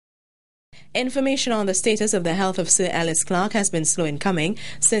Information on the status of the health of Sir Ellis Clarke has been slow in coming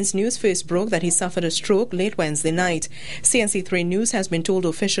since news first broke that he suffered a stroke late Wednesday night. CNC3 News has been told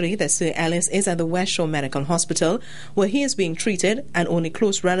officially that Sir Ellis is at the West Shore Medical Hospital, where he is being treated and only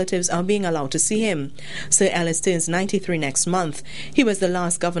close relatives are being allowed to see him. Sir Ellis turns 93 next month. He was the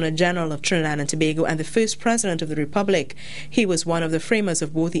last Governor General of Trinidad and Tobago and the first President of the Republic. He was one of the framers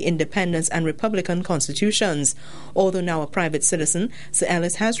of both the Independence and Republican constitutions. Although now a private citizen, Sir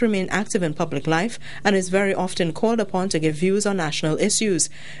Ellis has remained active in public life and is very often called upon to give views on national issues.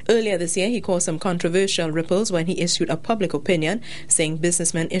 Earlier this year, he caused some controversial ripples when he issued a public opinion saying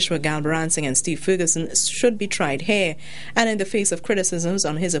businessmen Ishwa Galbaransing and Steve Ferguson should be tried here. And in the face of criticisms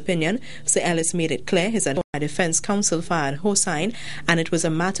on his opinion, Sir Ellis made it clear his defense counsel fired Hossain and it was a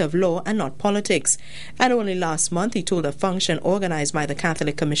matter of law and not politics. And only last month, he told a function organized by the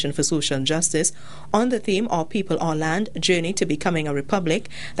Catholic Commission for Social Justice on the theme Our People, Our Land, Journey to Becoming a Republic,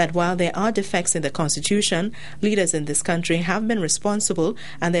 that while there are defects in the Constitution, leaders in this country have been responsible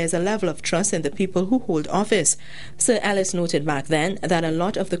and there is a level of trust in the people who hold office. Sir Ellis noted back then that a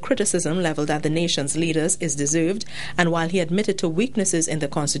lot of the criticism leveled at the nation's leaders is deserved, and while he admitted to weaknesses in the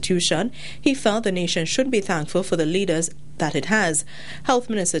Constitution, he felt the nation should be thankful for the leaders that it has. Health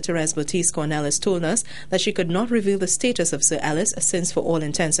Minister Therese Baptiste Cornelis told us that she could not reveal the status of Sir Ellis since for all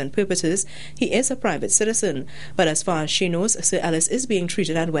intents and purposes he is a private citizen. But as far as she knows, Sir Ellis is being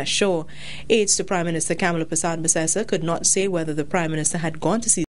treated at West Shore. Aides to Prime Minister Kamala Persad Bissessar could not say whether the Prime Minister had gone to see